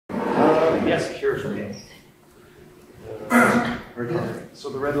Yes, here's me. So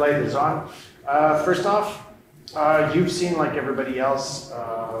the red light is on. First off, you've seen, like everybody else,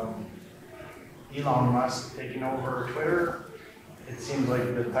 Elon Musk taking over Twitter. It seems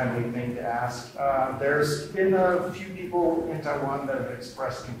like the timely thing to ask. There's been a few people in Taiwan that have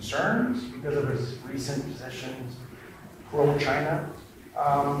expressed concerns because of his recent positions pro-China.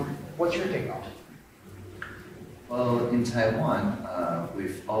 What's your take on it? Well, in Taiwan,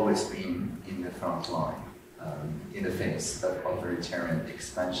 we've always been in the front line in the face of authoritarian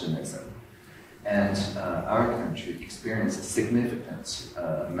expansionism. And our country experiences a significant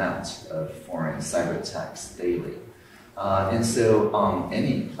amount of foreign cyber attacks daily. And so on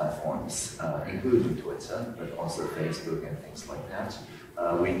any platforms, including Twitter, but also Facebook and things like that,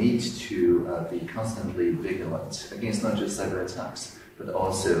 we need to be constantly vigilant against not just cyber attacks, but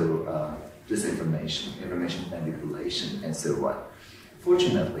also disinformation, information manipulation, and so on.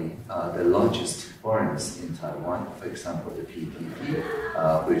 Fortunately, the largest forums in Taiwan, for example, the PPP,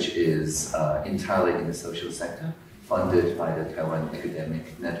 which is entirely in the social sector, funded by the Taiwan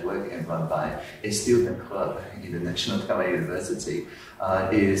Academic Network and run by a student club in the National Taiwan University,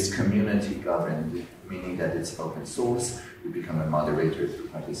 is community governed, meaning that it's open source. You become a moderator through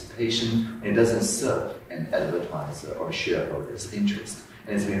participation. And it doesn't serve an advertiser or shareholder's interest.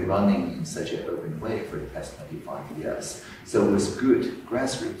 And it's been running in such an open way for the past 25 years. So with good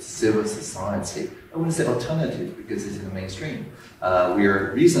grassroots civil society, I wouldn't say alternative because it's in the mainstream, we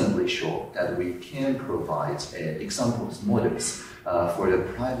are reasonably sure that we can provide examples, models for the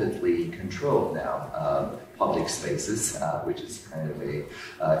privately controlled now public spaces, which is kind of a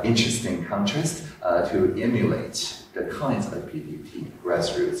interesting contrast to emulate the kinds of PPP,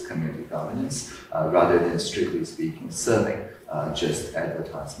 grassroots community governance, rather than strictly speaking serving just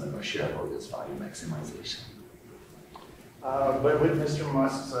advertisement or shareholders' value maximization. But with Mr.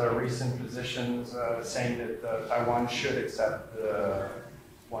 Musk's recent positions saying that Taiwan should accept the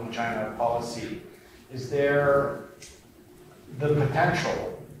One China policy, is there the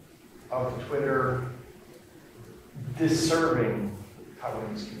potential of Twitter disserving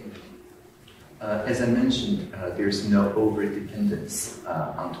Taiwanese community? As I mentioned, there's no over-dependence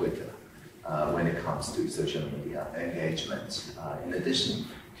on Twitter when it comes to social media engagement. In addition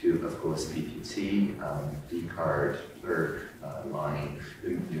to, of course, PPT, Dcard, Berg, Line,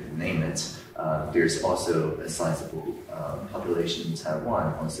 you name it, there's also a sizable population in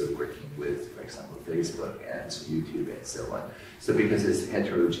Taiwan also working with, for example, Facebook and YouTube and so on. So because it's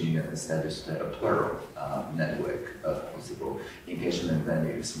heterogeneous, that is a plural network of possible engagement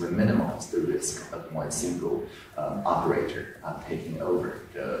venues, we minimize the risk of one single operator taking over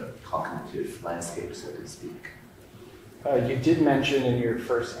the cognitive landscape, so to speak. You did mention in your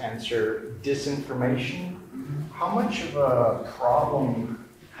first answer disinformation. How much of a problem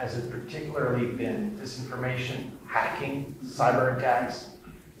has it particularly been, disinformation, hacking, cyber attacks,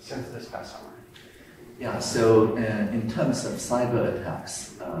 since this past summer? Yeah, so in terms of cyber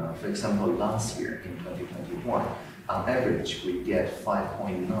attacks, for example, last year in 2021, on average, we get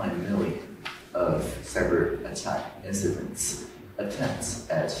 5.9 million of cyber attack incidents, attempts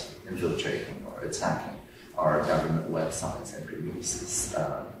at infiltrating or attacking our government websites and releases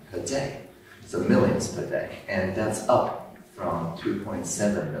per day. So millions per day. And that's up from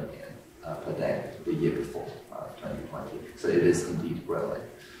 2.7 million per day the year before, 2020. So it is indeed growing.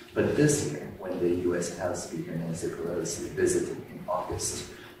 But this year, when the US House Speaker Nancy Pelosi visited in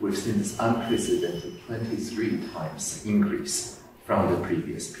August, we've seen this unprecedented 23 times increase from the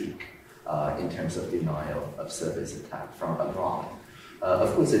previous peak in terms of denial of service attack from abroad.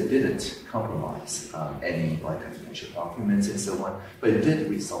 Of course, it didn't compromise any confidential documents and so on, but it did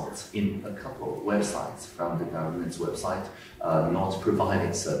result in a couple of websites from the government's website not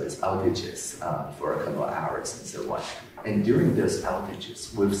providing service outages for a couple of hours and so on. And during those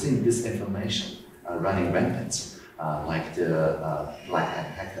outages, we've seen this information running rampant, like the Black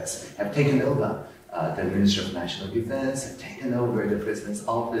Hat hackers have taken over the Ministry of National Defense, have taken over the President's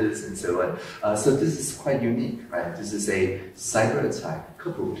office, and so on. So this is quite unique, right? This is a cyber attack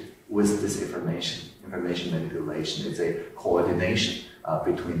coupled with disinformation, information manipulation. It's a coordination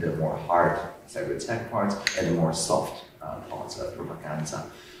between the more hard cyber attack parts and the more soft parts of propaganda.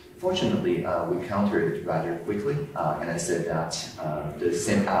 Fortunately, we countered it rather quickly, and I said that the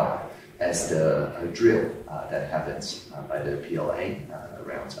same hour as the drill that happens by the PLA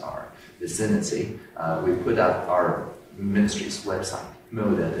around our vicinity, we put up our ministry's website,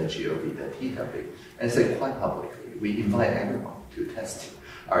 moda.gov.tw, and say quite publicly, we invite everyone to test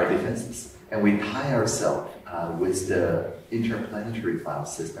our defenses, and we tie ourselves with the interplanetary file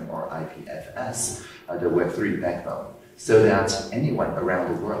system, or IPFS, the Web3 backbone. so that anyone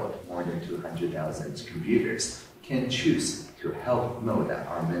around the world, more than 200,000 computers, can choose to help know that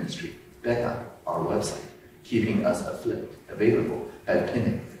our ministry back up our website, keeping us available at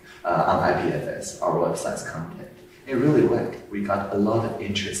pinning on IPFS, our website's content. It really worked. We got a lot of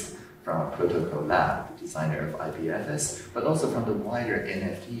interest from Protocol Lab, the designer of IPFS, but also from the wider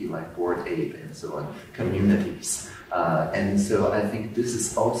NFT like Bored Ape and so on communities. And so I think this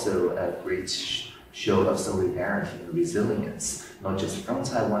is also a great show of solidarity and resilience, not just from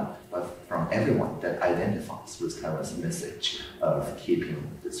Taiwan, but from everyone that identifies with Taiwan's message of keeping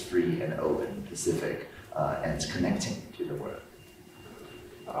this free and open Pacific and connecting to the world.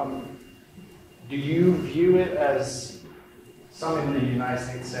 Do you view it as, some in the United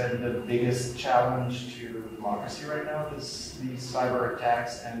States said, the biggest challenge to democracy right now is these cyber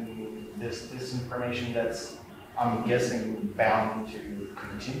attacks and this disinformation that's, I'm guessing, bound to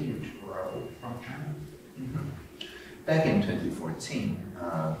continue to grow from China? Mm-hmm. Back in 2014,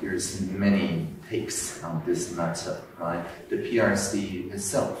 there's many takes on this matter, right? The PRC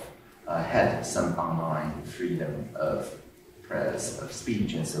itself had some online freedom of press, of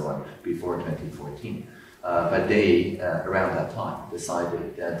speech, and so on before 2014. But they, around that time,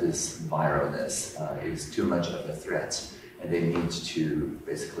 decided that this viralness is too much of a threat, and they need to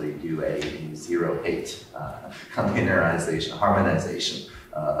basically do a zero-hate containerization, harmonization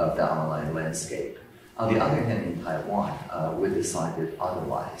of the online landscape. On the other hand, in Taiwan, we decided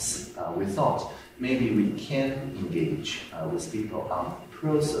otherwise. We thought maybe we can engage with people on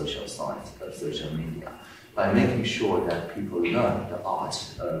pro-social sides of social media by making sure that people learn the art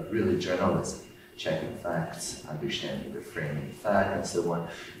of really journalism, checking facts, understanding the framing fact, and so on,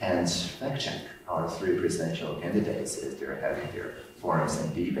 and fact-check our three presidential candidates as they're having their forums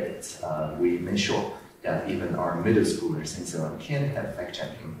and debates. We made sure that even our middle schoolers and so on can have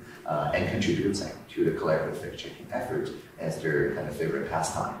fact-checking and contributing to the collaborative fact-checking effort as their kind of favorite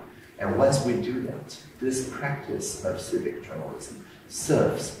pastime. And once we do that, this practice of civic journalism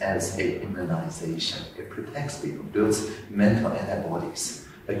serves as an immunization. It protects people, builds mental antibodies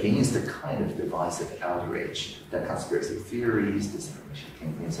against the kind of divisive outrage that conspiracy theories, disinformation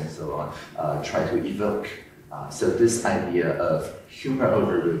campaigns, and so on try to evoke. So this idea of humor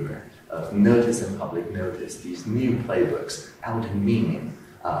over rumor, of notice and public notice, these new playbooks, out-meaning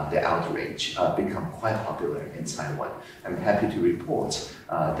the outrage, become quite popular in Taiwan. I'm happy to report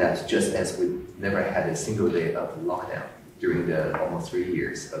that just as we never had a single day of lockdown during the almost 3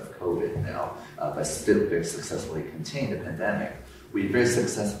 years of COVID now, but still very successfully contained the pandemic, we very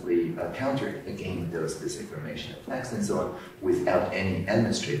successfully countered again those disinformation attacks and so on without any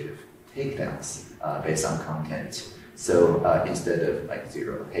administrative takedowns based on content. So instead of like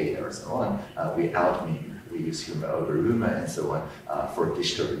zero hate or so on, we out-meme, we use humor over rumor and so on for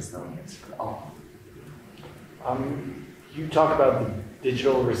digital resilience for all. You talk about the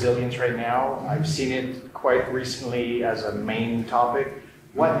digital resilience right now. I've seen it quite recently as a main topic.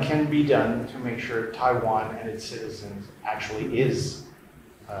 What can be done to make sure Taiwan and its citizens actually is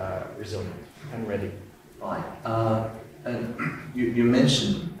resilient and ready? Right. And you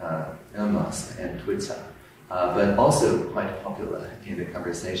mentioned Elon Musk and Twitter, but also quite popular in the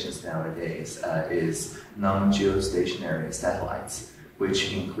conversations nowadays is non-geostationary satellites,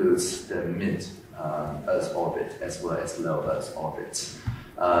 which includes the mid-Earth orbit as well as low Earth orbit.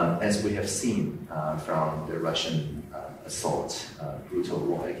 As we have seen from the Russian assault, brutal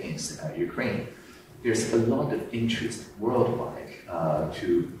war against Ukraine, there's a lot of interest worldwide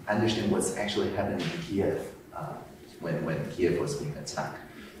to understand what's actually happening in Kiev when Kiev was being attacked.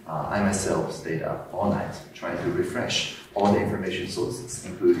 I myself stayed up all night trying to refresh all the information sources,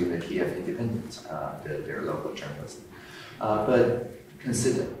 including the Kiev Independent, their local journalism. But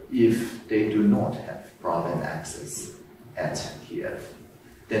consider, if they do not have broadband access at Kiev,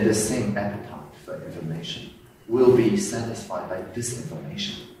 then the same appetite for information will be satisfied by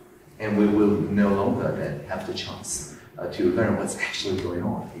disinformation. And we will no longer then have the chance to learn what's actually going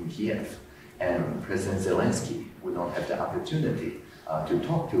on in Kiev. And President Zelensky will not have the opportunity to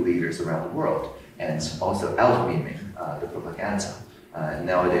talk to leaders around the world and also out-memeing the propaganda.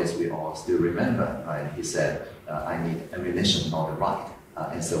 Nowadays, we all still remember, right? He said, I need ammunition, not a ride,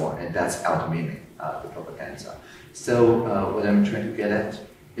 and so on. And that's out-memeing the propaganda. So what I'm trying to get at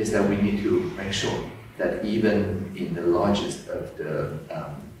is that we need to make sure that even in the largest of the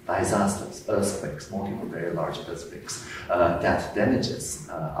disasters, earthquakes, multiple very large earthquakes, that damages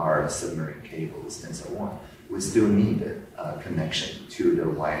our submarine cables and so on, we still need a connection to the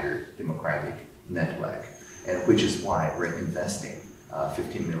wider democratic network, and which is why we're investing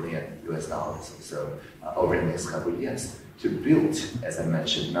 $15 million or so over the next couple of years to build, as I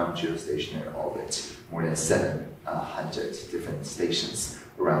mentioned, non-geostationary orbit, more than 7 100 different stations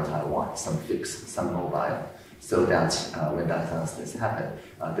around Taiwan, some fixed, some mobile, so that when disasters happen,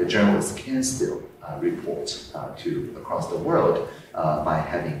 the journalists can still report to across the world by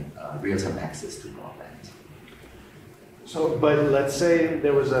having real-time access to broadband. So, but let's say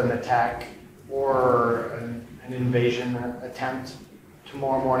there was an attack or an invasion attempt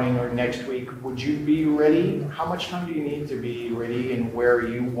tomorrow morning or next week. Would you be ready? How much time do you need to be ready and where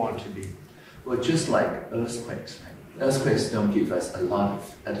you want to be? Well, just like earthquakes, right? Earthquakes don't give us a lot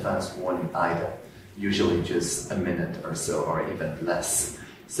of advance warning either, usually just a minute or so or even less.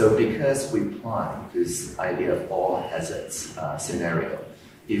 So because we plan this idea of all hazards scenario,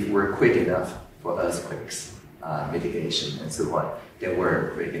 if we're quick enough for earthquakes, mitigation and so on, then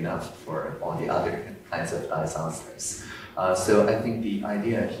we're quick enough for all the other kinds of disasters. So I think the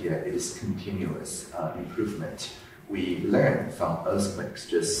idea here is continuous improvement. We learned from earthquakes.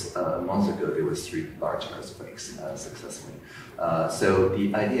 Just a month ago, there was 3 large earthquakes successfully. So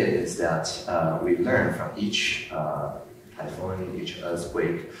the idea is that we learn from each typhoon, each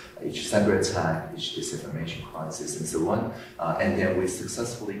earthquake, each cyber attack, each disinformation crisis, and so on. And then we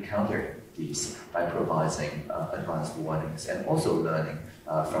successfully counter these by providing advanced warnings and also learning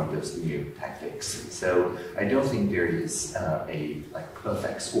from those new tactics. So I don't think there is a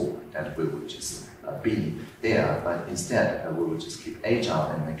perfect score that we would just be there, but instead we will just keep agile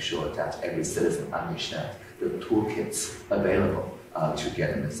and make sure that every citizen understands the toolkits available to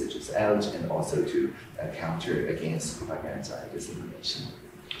get the messages out and also to counter against propaganda and disinformation.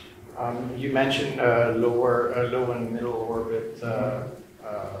 You mentioned low and middle orbit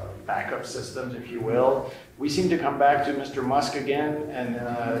backup systems, if you will. We seem to come back to Mr. Musk again, and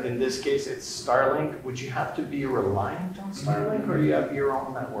in this case it's Starlink. Would you have to be reliant on Starlink, or you have your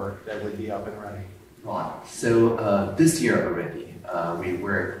own network that would be up and running? Right. So this year already, we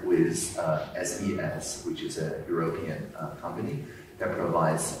work with SES, which is a European company that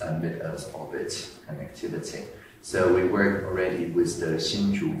provides mid-Earth orbit connectivity. So we work already with the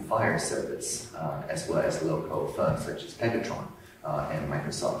Hsinchu Fire Service, as well as local firms such as Pegatron and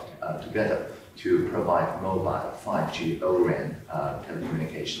Microsoft together to provide mobile 5G O-RAN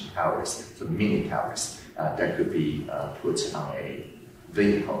telecommunication towers, so mini towers that could be put on a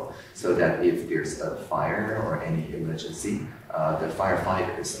vehicle, so that if there's a fire or any emergency, the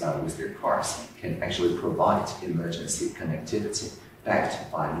firefighters with their cars can actually provide emergency connectivity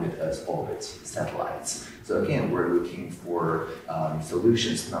backed by mid-Earth orbit satellites. So again, we're looking for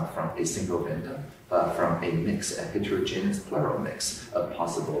solutions not from a single vendor, but from a mix, a heterogeneous plural mix of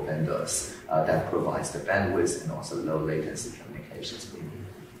possible vendors that provides the bandwidth and also low latency communications we need.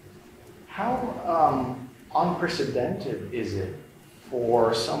 How unprecedented is it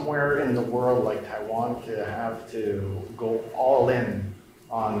for somewhere in the world like Taiwan to have to go all in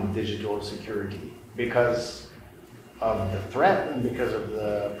on digital security because of the threat and because of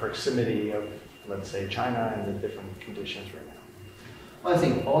the proximity of, let's say, China and the different conditions right now? Well, I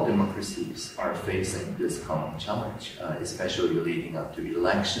think all democracies are facing this common challenge, especially leading up to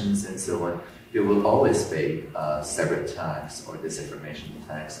elections and so on. There will always be cyber attacks or disinformation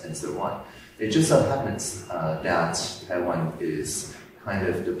attacks and so on. It just so happens that Taiwan is kind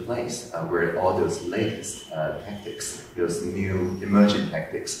of the place where all those latest tactics, those new emerging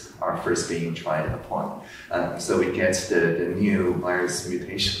tactics are first being tried upon. So we get the new virus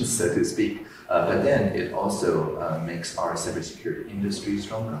mutations, so to speak, but then it also makes our cybersecurity industry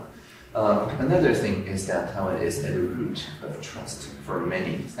stronger. Another thing is that Taiwan is at the root of trust for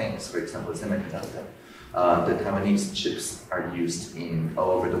many things. For example, semiconductor. The Taiwanese chips are used all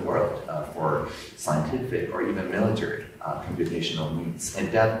over the world for scientific or even military computational needs,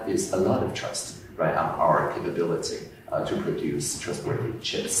 and that is a lot of trust, right, on our capability to produce trustworthy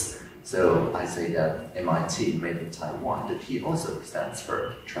chips. So I say that MIT, made in Taiwan, the T also stands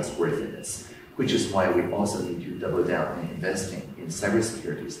for trustworthiness, which is why we also need to double down in investing in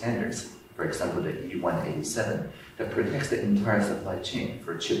cybersecurity standards. For example, the E187 that protects the entire supply chain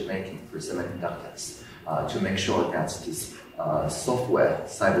for chip making for semiconductors, to make sure that this software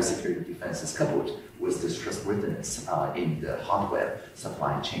cybersecurity defense is coupled with this trustworthiness in the hardware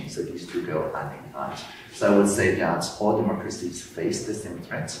supply chain. So these two go hand in hand. So I would say that all democracies face the same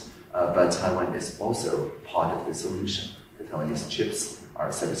threat, but Taiwan is also part of the solution. The Taiwanese chips, our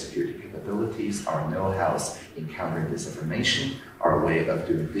cybersecurity capabilities, our know-hows in countering disinformation, our way of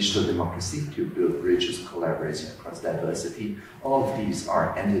doing digital democracy to build bridges collaborating across diversity. All of these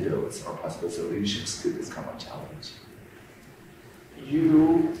are antidotes or possible solutions to this common challenge.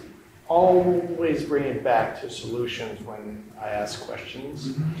 You always bring it back to solutions when I ask questions.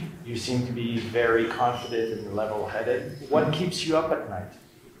 Mm-hmm. You seem to be very confident and level-headed. What keeps you up at night?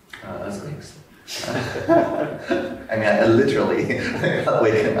 Earthquakes. I mean, I literally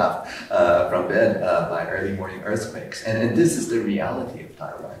waking up from bed by early morning earthquakes. And this is the reality of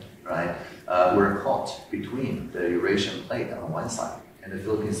Taiwan, right? We're caught between the Eurasian plate on one side and the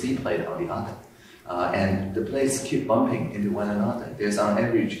Philippine Sea plate on the other. And the plates keep bumping into one another. There's on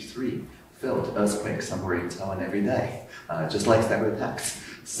average 3 failed earthquakes somewhere in Taiwan every day, just like cyber attacks.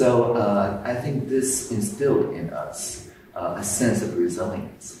 So I think this instilled in us a sense of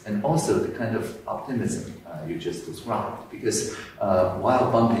resilience and also the kind of optimism you just described. Because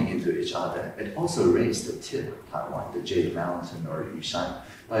while bumping into each other, it also raised the tip of Taiwan, the Jade Mountain or Yushan,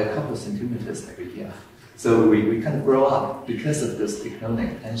 by a couple of centimeters every year. So we kind of grow up because of those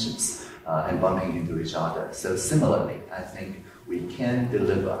tectonic tensions and bumping into each other. So similarly, I think we can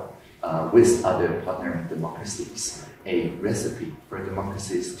deliver with other partnering democracies a recipe for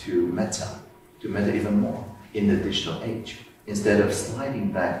democracies to matter even more in the digital age. Instead of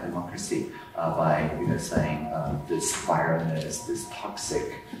sliding back democracy by saying this violence, this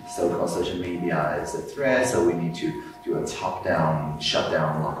toxic so-called social media is a threat, so we need to do a top-down,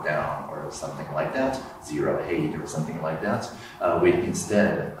 shutdown, lockdown, or something like that, zero hate or something like that. We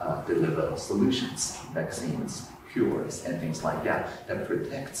instead deliver solutions, vaccines, cures, and things like that, that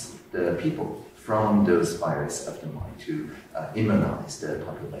protects the people from those virus of the mind to immunize the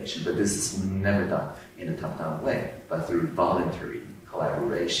population. But this is never done in a top-down way, but through voluntary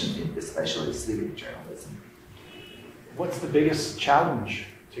collaboration, especially civic journalism. What's the biggest challenge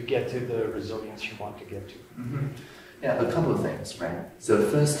to get to the resilience you want to get to? Mm-hmm. Yeah, a couple of things, right? So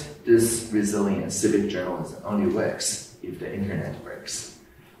first, this resilient civic journalism only works if the internet works.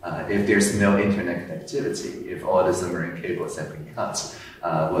 If there's no internet connectivity, if all the submarine cables have been cut,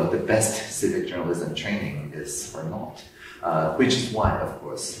 well, the best civic journalism training is for naught. Which is why, of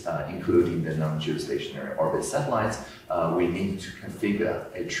course, including the non-geostationary orbit satellites, we need to configure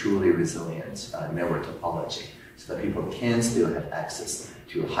a truly resilient network topology so that people can still have access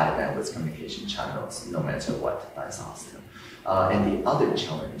to high bandwidth communication channels no matter what disaster. And the other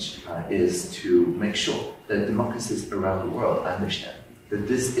challenge is to make sure that democracies around the world understand that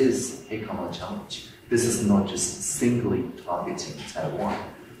this is a common challenge. This is not just singly targeting Taiwan.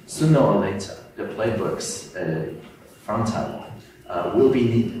 Sooner or later, the playbooks from Taiwan will be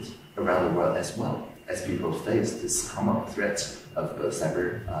needed around the world as well as people face this common threat of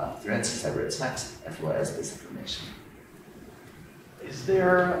cyber threats, cyber attacks, as well as disinformation. Is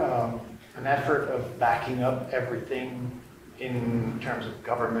there an effort of backing up everything in terms of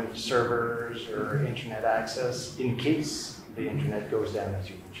government servers or internet access in case the internet goes down, as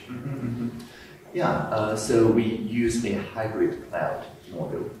you mentioned? Mm-hmm. Yeah, so we use a hybrid cloud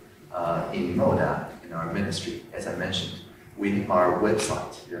model in MODA, in our ministry. As I mentioned, our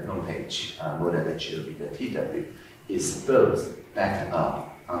website, the homepage, moda.gov.tw, is both backed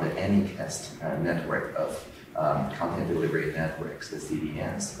up on the Anycast network of content delivery networks, the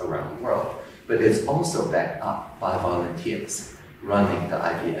CDNs around the world, but it's also backed up by volunteers running the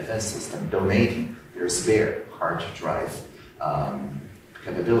IPFS system, donating their spare hard drive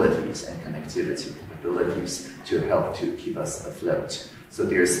capabilities and connectivity capabilities to help to keep us afloat. So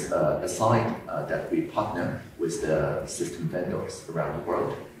there's a side that we partner with the system vendors around the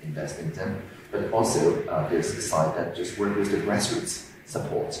world, invest in them, but also there's a side that just work with the grassroots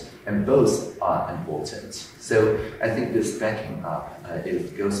support, and both are important. So I think this backing up,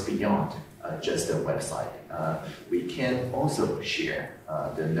 it goes beyond just a website. We can also share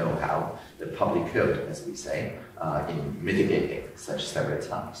the know-how, the public code, as we say, in mitigating such cyber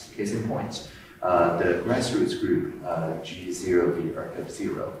attacks. Case in point, the grassroots group G0V Archive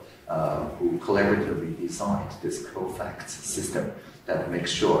 0, who collaboratively designed this COFACT system that makes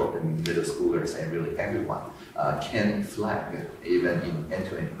sure the middle schoolers and really everyone can flag, even in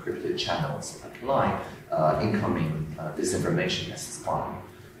end-to-end encrypted channels, apply incoming disinformation as spam,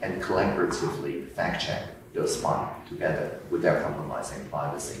 and collaboratively fact-check those spam together without compromising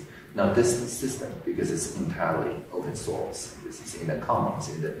privacy. Now this system, because it's entirely open source, this is in the commons,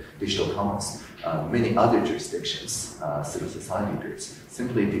 in the digital commons, many other jurisdictions, civil society groups,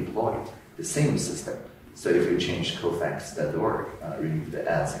 simply deployed the same system. So if you change cofax.org, remove the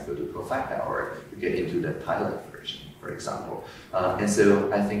ads and go to cofact.org, you get into the pilot version, for example. And so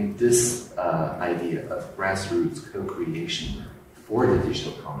I think this idea of grassroots co-creation for the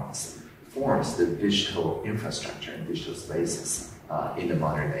digital commons forms the digital infrastructure and digital spaces in the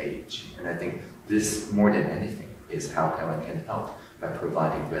modern age. And I think this, more than anything, is how Taiwan can help by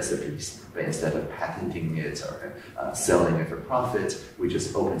providing recipes, but instead of patenting it or selling it for profit, we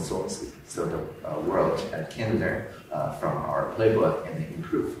just open source it so the world can learn from our playbook and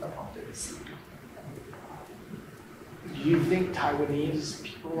improve upon this. Do you think Taiwanese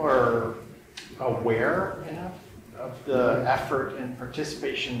people are aware enough of the effort and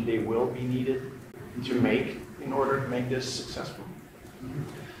participation they will be needed to make in order to make this successful?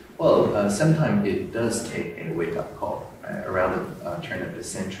 Well, sometimes it does take a wake-up call. Around the turn of the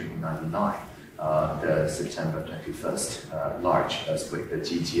century, in 1999, the September 21st large earthquake, the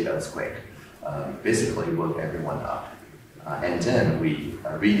GT earthquake, basically woke everyone up. And then we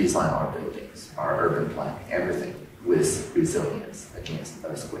redesigned our buildings, our urban planning, everything with resilience against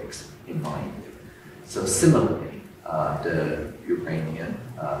earthquakes in mind. So similarly, the Ukrainian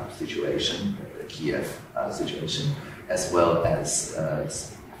situation, the Kiev situation, as well as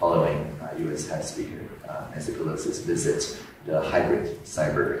following U.S. Head Speaker Nancy Pelosi's visit, the hybrid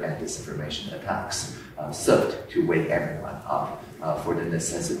cyber and disinformation attacks served to wake everyone up for the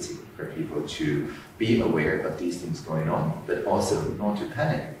necessity for people to be aware of these things going on, but also not to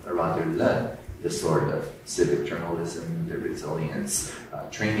panic, but rather learn the sort of civic journalism, the resilience,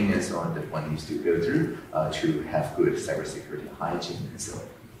 training and so on that one needs to go through to have good cybersecurity hygiene and so on.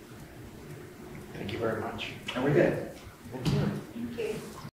 Thank you very much. And we're good.